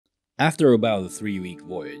After about a 3-week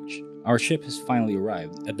voyage, our ship has finally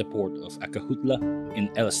arrived at the port of Acajutla in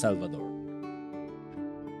El Salvador.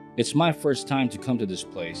 It's my first time to come to this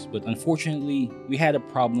place, but unfortunately, we had a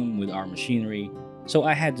problem with our machinery, so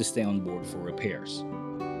I had to stay on board for repairs.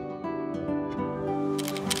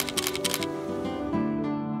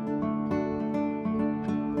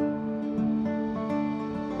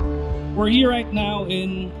 We're here right now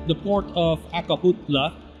in the port of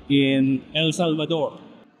Acajutla in El Salvador.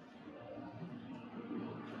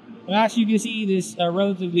 As you can see, it is a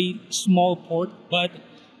relatively small port, but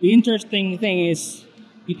the interesting thing is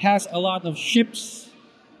it has a lot of ships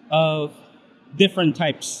of different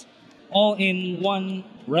types, all in one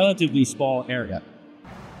relatively small area.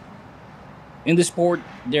 In this port,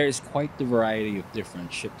 there is quite the variety of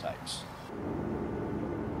different ship types.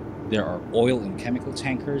 There are oil and chemical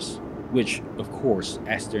tankers, which, of course,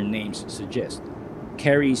 as their names suggest,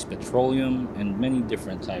 carries petroleum and many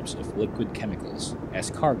different types of liquid chemicals as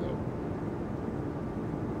cargo.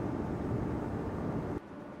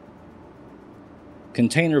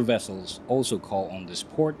 Container vessels also call on this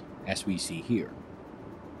port, as we see here.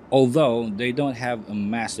 Although they don't have a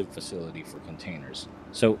massive facility for containers,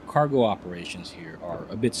 so cargo operations here are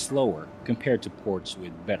a bit slower compared to ports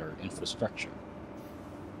with better infrastructure.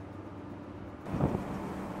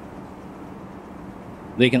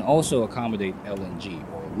 They can also accommodate LNG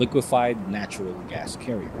or liquefied natural gas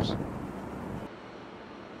carriers.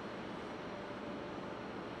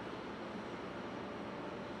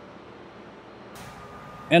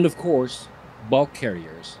 And of course, bulk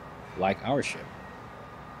carriers like our ship.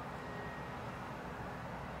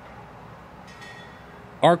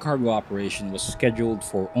 Our cargo operation was scheduled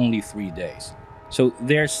for only 3 days, so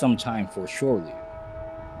there's some time for shore leave.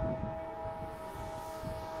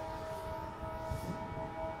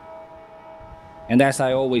 And as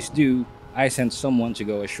I always do, I sent someone to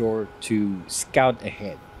go ashore to scout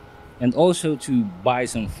ahead and also to buy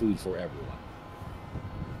some food for everyone.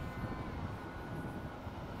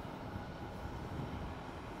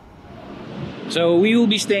 So we will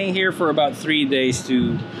be staying here for about 3 days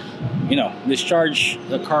to, discharge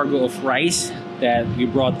the cargo of rice that we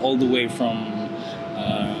brought all the way from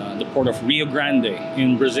the port of Rio Grande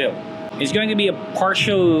in Brazil. It's going to be a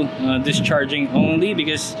partial discharging only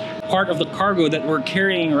because part of the cargo that we're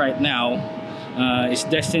carrying right now is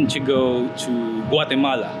destined to go to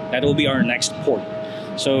Guatemala. That will be our next port.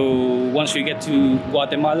 So once we get to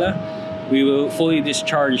Guatemala, we will fully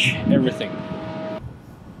discharge everything.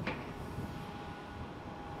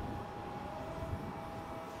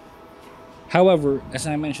 However, as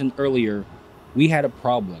I mentioned earlier, we had a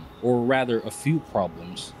problem, or rather a few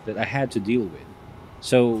problems that I had to deal with,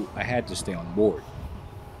 so I had to stay on board.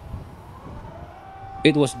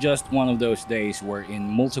 It was just one of those days wherein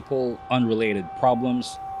multiple unrelated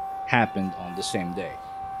problems happened on the same day.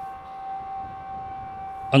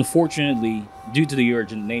 Unfortunately, due to the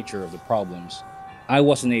urgent nature of the problems, I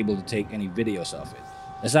wasn't able to take any videos of it,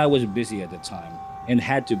 as I was busy at the time and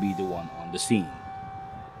had to be the one on the scene.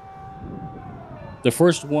 The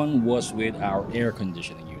first one was with our air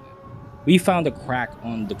conditioning unit. We found a crack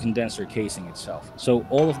on the condenser casing itself, so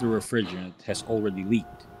all of the refrigerant has already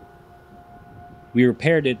leaked. We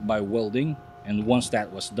repaired it by welding, and once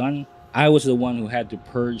that was done, I was the one who had to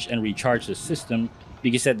purge and recharge the system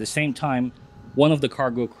because at the same time, one of the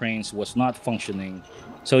cargo cranes was not functioning,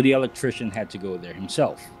 so the electrician had to go there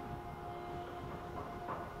himself.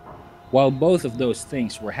 While both of those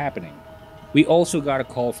things were happening, we also got a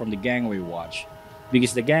call from the gangway watch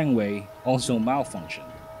because the gangway also malfunctioned.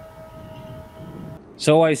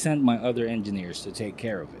 So I sent my other engineers to take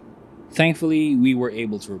care of it. Thankfully, we were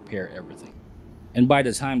able to repair everything. And by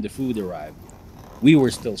the time the food arrived, we were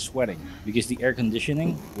still sweating because the air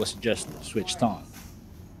conditioning was just switched on.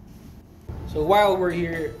 So while we're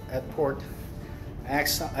here at port, I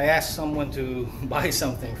asked someone to buy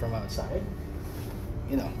something from outside.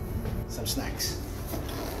 Some snacks.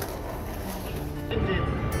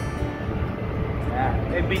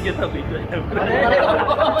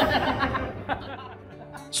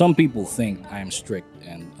 Some people think I am strict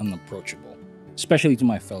and unapproachable, especially to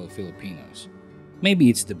my fellow Filipinos. Maybe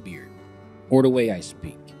it's the beard, or the way I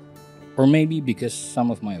speak, or maybe because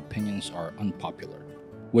some of my opinions are unpopular,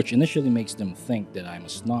 which initially makes them think that I'm a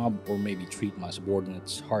snob or maybe treat my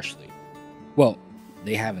subordinates harshly. Well,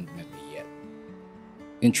 they haven't met me yet.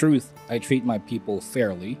 In truth, I treat my people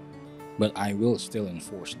fairly, but I will still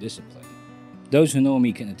enforce discipline. Those who know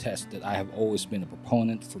me can attest that I have always been a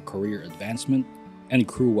proponent for career advancement and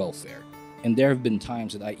crew welfare, and there have been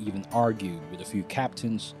times that I even argued with a few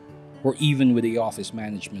captains or even with the office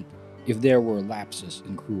management if there were lapses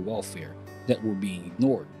in crew welfare that were being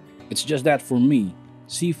ignored. It's just that for me,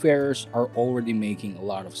 seafarers are already making a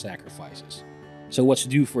lot of sacrifices. So what's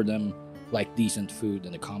due for them, like decent food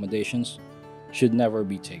and accommodations, should never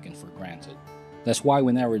be taken for granted. That's why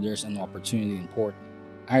whenever there's an opportunity in port,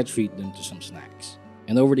 I treat them to some snacks.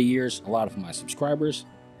 And over the years, a lot of my subscribers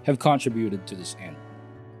have contributed to this end.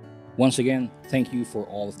 Once again, thank you for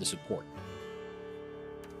all of the support.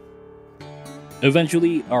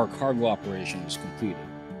 Eventually, our cargo operation was completed,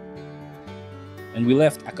 and we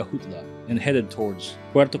left Acajutla and headed towards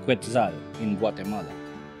Puerto Quetzal in Guatemala,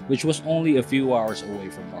 which was only a few hours away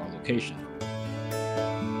from our location.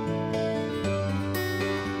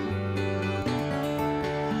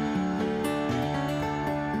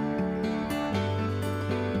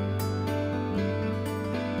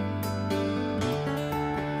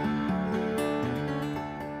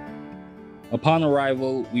 Upon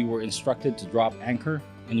arrival, we were instructed to drop anchor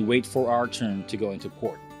and wait for our turn to go into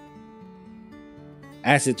port.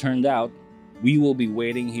 As it turned out, we will be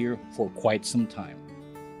waiting here for quite some time.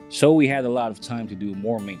 So we had a lot of time to do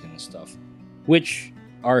more maintenance stuff, which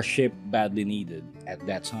our ship badly needed at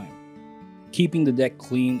that time. Keeping the deck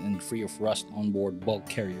clean and free of rust on board bulk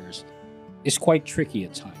carriers is quite tricky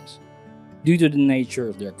at times, due to the nature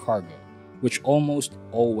of their cargo, which almost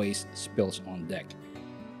always spills on deck,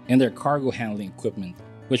 and their cargo handling equipment,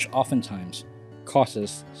 which oftentimes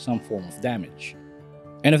causes some form of damage.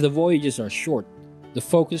 And if the voyages are short, the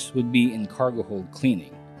focus would be in cargo hold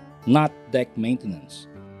cleaning, not deck maintenance.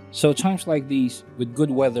 So times like these, with good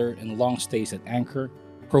weather and long stays at anchor,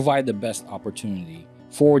 provide the best opportunity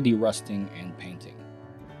for derusting and painting.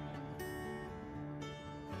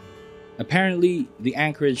 Apparently, the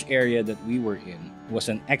anchorage area that we were in was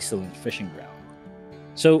an excellent fishing ground.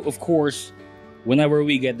 So of course, whenever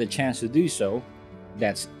we get the chance to do so,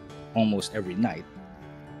 that's almost every night,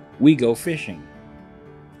 we go fishing.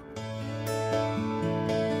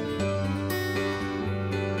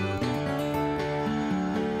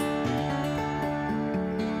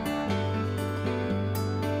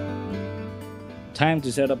 Time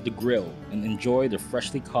to set up the grill and enjoy the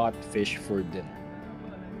freshly caught fish for dinner.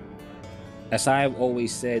 As I have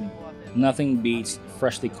always said, nothing beats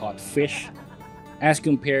freshly caught fish as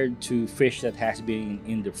compared to fish that has been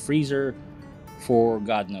in the freezer for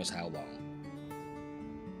God knows how long.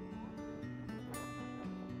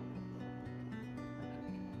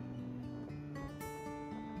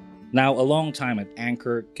 Now, a long time at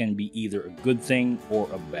anchor can be either a good thing or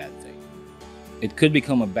a bad thing. It could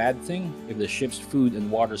become a bad thing if the ship's food and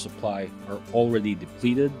water supply are already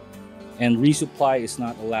depleted and resupply is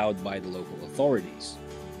not allowed by the local authorities.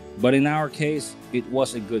 But in our case, it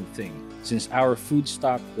was a good thing since our food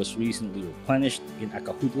stock was recently replenished in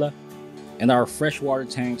Acajutla and our freshwater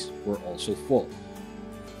tanks were also full.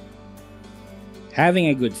 Having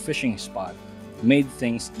a good fishing spot made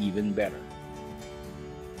things even better.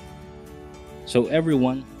 So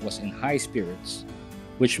everyone was in high spirits,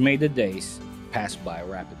 which made the days pass by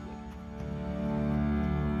rapidly.